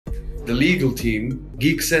the legal team,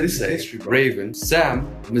 Geek Sensei, Raven,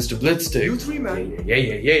 Sam, Mr. Blitzstick. You three, man. Yeah.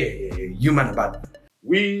 You man are bad.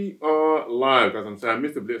 We are live, as I'm saying,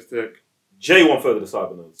 Mr. Blitzstick. J1 further to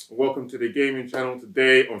Cybernerds. Welcome to the gaming channel.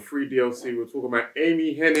 Today on Free DLC, we're talking about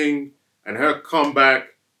Amy Hennig and her comeback,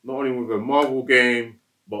 not only with a Marvel game,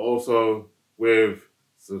 but also with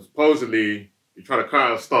supposedly you try to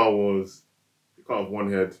cut out Star Wars, you cut off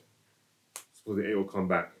one head. Supposedly it will come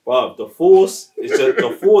back. But the force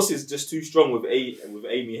is just too strong with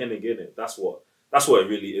Amy Hennig in it. That's what it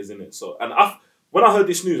really is, isn't it? So when I heard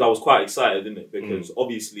this news, I was quite excited, isn't it? Because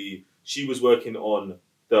obviously she was working on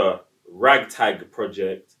the Ragtag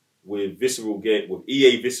project with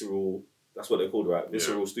EA Visceral. That's what they're called, right?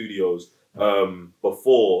 Visceral Studios.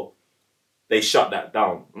 Before they shut that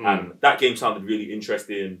down, and that game sounded really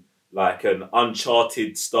interesting, like an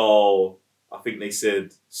Uncharted style. I think they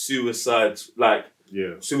said Suicide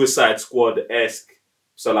Squad-esque,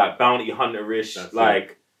 so like bounty hunter-ish,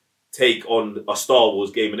 take on a Star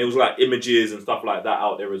Wars game, and there was like images and stuff like that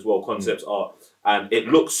out there as well, concepts art, and it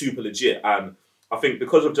looked super legit. And I think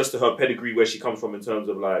because of just her pedigree, where she comes from in terms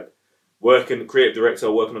of like working creative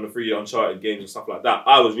director, working on the 3 Uncharted games and stuff like that,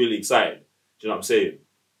 I was really excited. Do you know what I'm saying?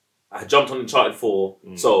 I jumped on Uncharted 4,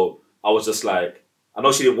 so I was just like, I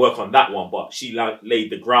know she didn't work on that one, but she laid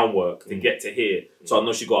the groundwork to get to here. So I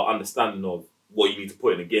know she got an understanding of what you need to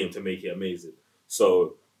put in a game to make it amazing.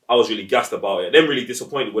 So I was really gassed about it. Then really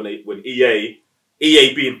disappointed when EA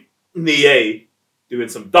being EA, doing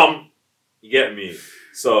some dumb, you get me?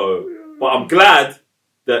 So, but I'm glad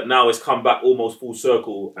that now it's come back almost full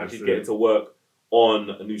circle and she's getting to work on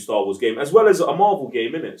a new Star Wars game, as well as a Marvel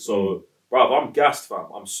game, innit? So, bruv, I'm gassed, fam.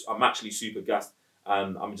 I'm actually super gassed.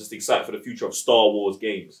 And I'm just excited for the future of Star Wars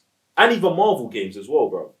games. And even Marvel games as well,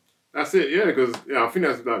 bro. That's it, yeah, because I think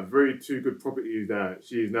that's like very two good properties that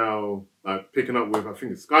she's now like picking up with. I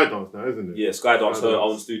think it's Skydance now, isn't it? Yeah, Skydance, her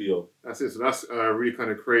own studio. That's it. So that's really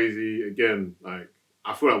kind of crazy. Again, like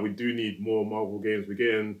I feel like we do need more Marvel games. We're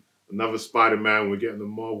getting another Spider-Man. We're getting the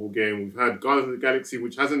Marvel game. We've had Guardians of the Galaxy,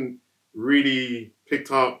 which hasn't really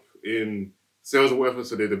picked up in sales or whatever.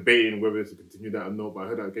 So they're debating whether to continue that or not. But I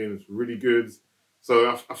heard that game is really good.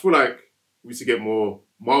 So I feel like we should get more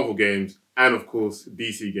Marvel games and, of course,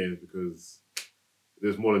 DC games because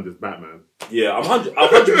there's more than just Batman. Yeah, I'm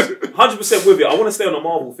 100% with it. I want to stay on the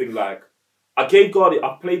Marvel thing. Like, I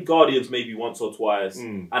played Guardians maybe once or twice,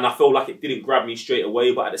 and I felt like it didn't grab me straight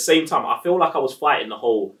away. But at the same time, I feel like I was fighting the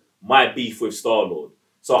whole my beef with Star-Lord.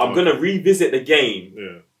 So I'm going to revisit the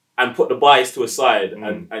game and put the bias to a side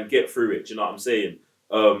and get through it. Do you know what I'm saying?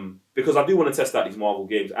 Because I do want to test out these Marvel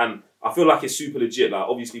games, and I feel like it's super legit. Like,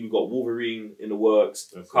 obviously, we've got Wolverine in the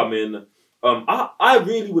works coming. I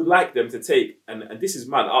really would like them to take, and this is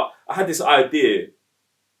mad. I had this idea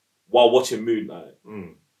while watching Moon Knight.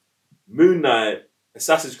 Moon Knight,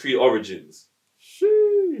 Assassin's Creed Origins.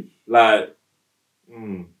 Sheesh. Like,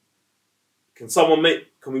 can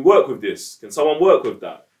we work with this? Can someone work with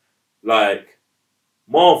that? Like,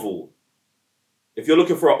 Marvel, if you're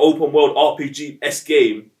looking for an open world RPG-esque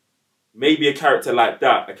game, maybe a character like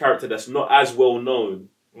that, a character that's not as well known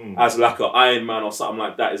as like an Iron Man or something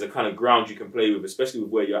like that, is a kind of ground you can play with, especially with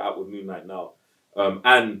where you're at with Moon Knight now.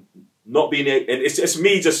 And not being, and it's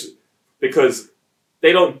me just because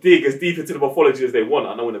they don't dig as deep into the mythology as they want.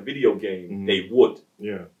 I know in a video game they would.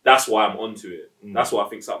 Yeah, that's why I'm onto it. That's why I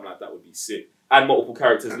think something like that would be sick. And multiple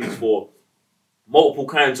characters leads for multiple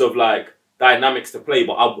kinds of like dynamics to play.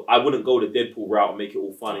 But I wouldn't go the Deadpool route and make it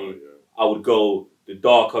all funny. I would go the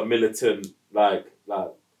darker, militant, like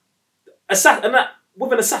and that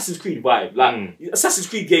with an Assassin's Creed vibe. Like Assassin's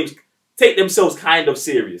Creed games take themselves kind of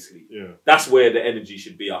seriously. Yeah, that's where the energy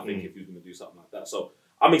should be. I think if you're going to do something like that, so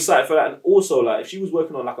I'm excited for that. And also, like, if she was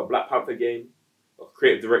working on like a Black Panther game, a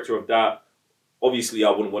creative director of that, obviously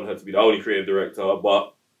I wouldn't want her to be the only creative director,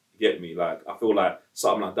 but you get me. Like, I feel like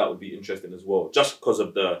something like that would be interesting as well, just because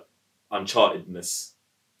of the Unchartedness.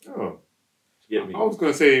 Oh, you get me? I was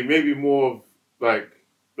gonna say maybe more of like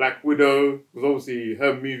Black Widow, because obviously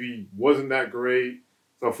her movie wasn't that great.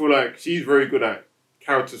 So I feel like she's very good at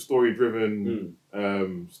character story driven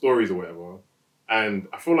stories or whatever. And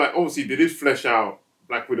I feel like obviously they did flesh out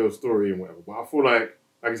Black Widow's story and whatever. But I feel like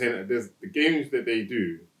I said, there's the games that they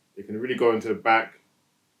do, they can really go into the back,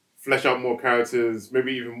 flesh out more characters,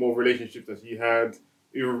 maybe even more relationships that he had,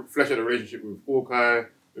 even flesh out the relationship with Hawkeye,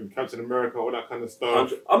 with Captain America, all that kind of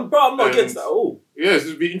stuff. I'm not against that at all. Yeah, it's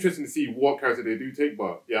just be interesting to see what character they do take.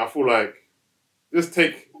 But yeah, I feel like just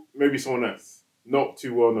take maybe someone that's not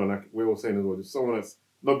too well known, like we're all saying as well, just someone that's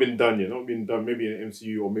not been done yet, not been done maybe in the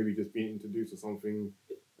MCU or maybe just being introduced or something.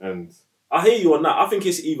 And I hear you on that. I think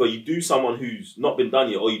it's either you do someone who's not been done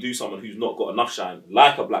yet, or you do someone who's not got enough shine,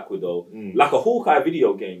 like a Black Widow, like a Hawkeye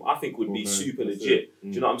video game. I think would be super legit. Do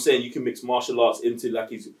you know what I'm saying? You can mix martial arts into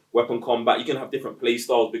like his weapon combat. You can have different play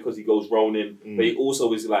styles because he goes Ronin, but he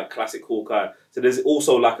also is like classic Hawkeye. So there's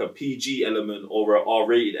also like a PG element or a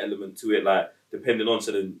R-rated element to it, like depending on.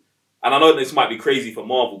 So then, and I know this might be crazy for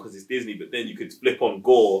Marvel because it's Disney, but then you could flip on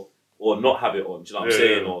gore or not have it on. Do you know what I'm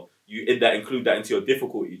saying? Or you include that into your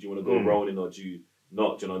difficulty. Do you want to go Ronin or do you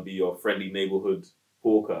not? Do you want to be your friendly neighborhood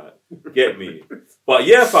Hawkeye? Get me? But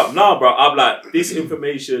yeah, fam, nah, bro. I'm like, this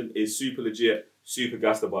information is super legit, super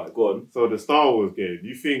gassed about it. Go on. So the Star Wars game,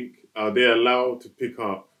 you think are they allowed to pick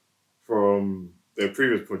up from their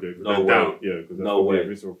previous project? No way. Yeah, because that's No way. a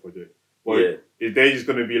visceral project. But is they just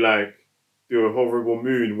going to be like, do a horrible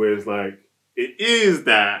moon where it's like, it is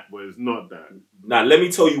that, but it's not that? Now, let me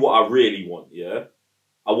tell you what I really want, yeah?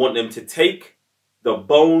 I want them to take the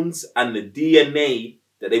bones and the DNA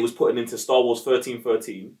that they was putting into Star Wars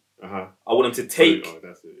 1313. I want them to take... Oh,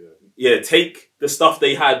 that's it, yeah, take the stuff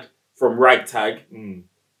they had from Ragtag,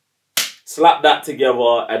 slap that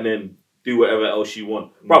together, and then do whatever else you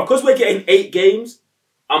want. Bro, because we're getting 8 games,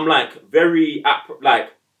 I'm like very...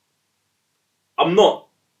 I'm not...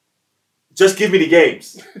 Just give me the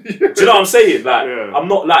games. Do you know what I'm saying? Like, I'm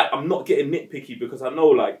not getting nitpicky because I know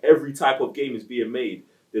like every type of game is being made.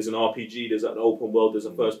 There's an RPG, there's an open world, there's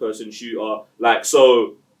a first-person shooter. Like,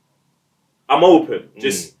 so I'm open.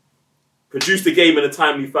 Just produce the game in a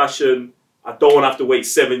timely fashion. I don't want to have to wait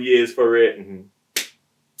 7 years for it.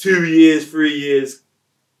 2 years, 3 years.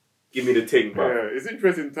 Give me the thing, bro. Yeah, it's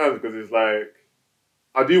interesting times because it's like,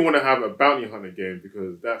 I do want to have a bounty hunter game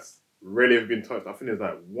because that's really have been touched. I think there's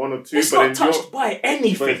like 1 or 2. It's not touched by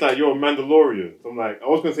anything. But it's like you're a Mandalorian. So I'm like, I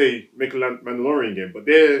was gonna say make a Mandalorian game, but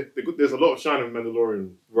there's a lot of shine of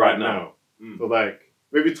Mandalorian right now. So like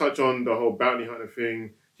maybe touch on the whole bounty hunter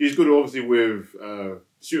thing. She's good obviously with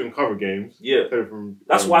shoot and cover games. Yeah,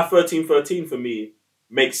 that's why 1313 for me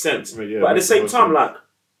makes sense. But at the same time, like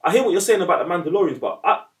I hear what you're saying about the Mandalorians, but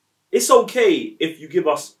it's okay if you give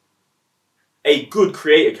us a good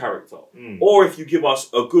creator character, or if you give us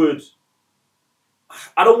a good,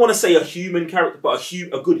 I don't want to say a human character, but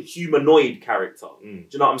a good humanoid character. Do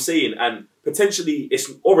you know what I'm saying? And potentially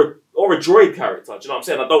it's or a droid character. Do you know what I'm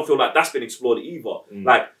saying? I don't feel like that's been explored either.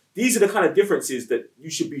 Like these are the kind of differences that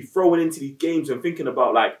you should be throwing into these games and thinking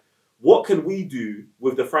about. Like, what can we do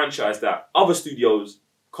with the franchise that other studios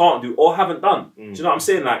can't do or haven't done? Do you know what I'm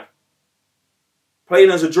saying? Like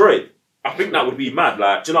playing as a droid, I think that would be mad.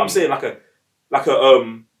 Like, do you know what I'm saying? Like a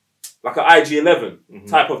IG-11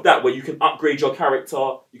 type of that, where you can upgrade your character,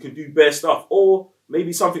 you can do bare stuff, or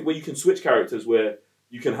maybe something where you can switch characters, where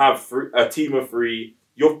you can have a team of 3.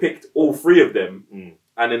 You've picked all 3 of them,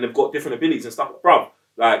 and then they've got different abilities and stuff, bruv.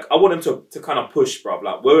 Like I want them to kind of push, bruv.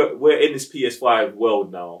 Like we're in this PS5 world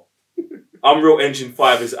now. Unreal Engine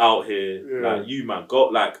 5 is out here. Like you man,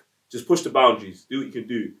 just push the boundaries, do what you can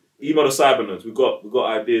do. Email the Cybernerds. We've got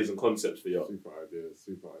ideas and concepts for y'all. Super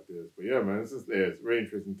ideas. But yeah, man, it's very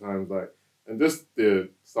interesting times. Like, and just the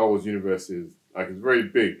Star Wars universe is like it's very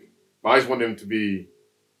big. But I just want them to be,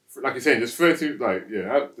 like you're saying, just 13. Like, yeah,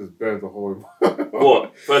 that just burns the whole.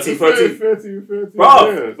 What 13?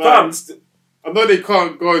 Bro, yeah, I know they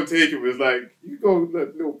can't go and take it, but it's like you go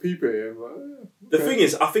let little peep at him. Like, okay. The thing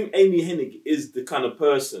is, I think Amy Hennig is the kind of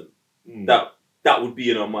person that would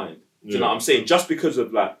be in her mind. Do you know what I'm saying? Just because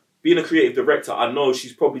of like being a creative director, I know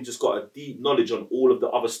she's probably just got a deep knowledge on all of the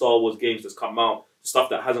other Star Wars games that's come out, stuff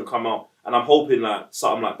that hasn't come out, and I'm hoping like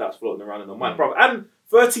something like that's floating around in her mind, bro. And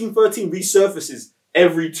 1313 resurfaces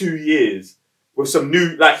every 2 years with some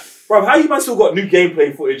new, like, bro, how you man still got new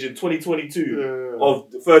gameplay footage in 2022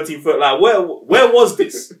 of 1313? Like, where was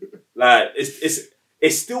this? Like,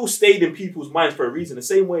 it's still stayed in people's minds for a reason. The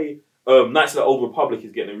same way Knights of the Old Republic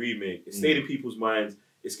is getting a remake. It stayed in people's minds.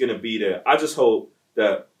 It's gonna be there. I just hope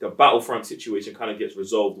that the Battlefront situation kind of gets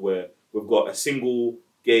resolved where we've got a single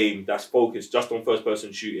game that's focused just on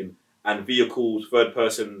first-person shooting and vehicles,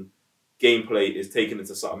 third-person gameplay is taken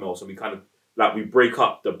into something else, and we kind of like we break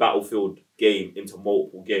up the Battlefield game into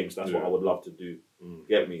multiple games. That's what I would love to do.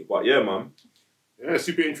 Get me? But yeah, man. Yeah,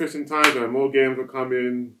 super interesting times, man. More games are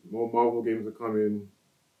coming. More Marvel games are coming.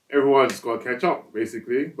 Everyone's got to catch up,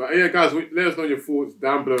 basically. But yeah, guys, let us know your thoughts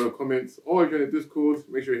down below in the comments. Or if you're in the Discord,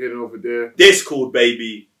 make sure you're heading over there. Discord,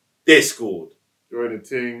 baby. Discord. Join the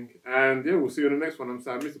ting. And yeah, we'll see you in the next one. I'm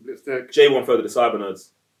Sam, Mr. Blitztech. J1 further the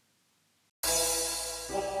Cybernerds.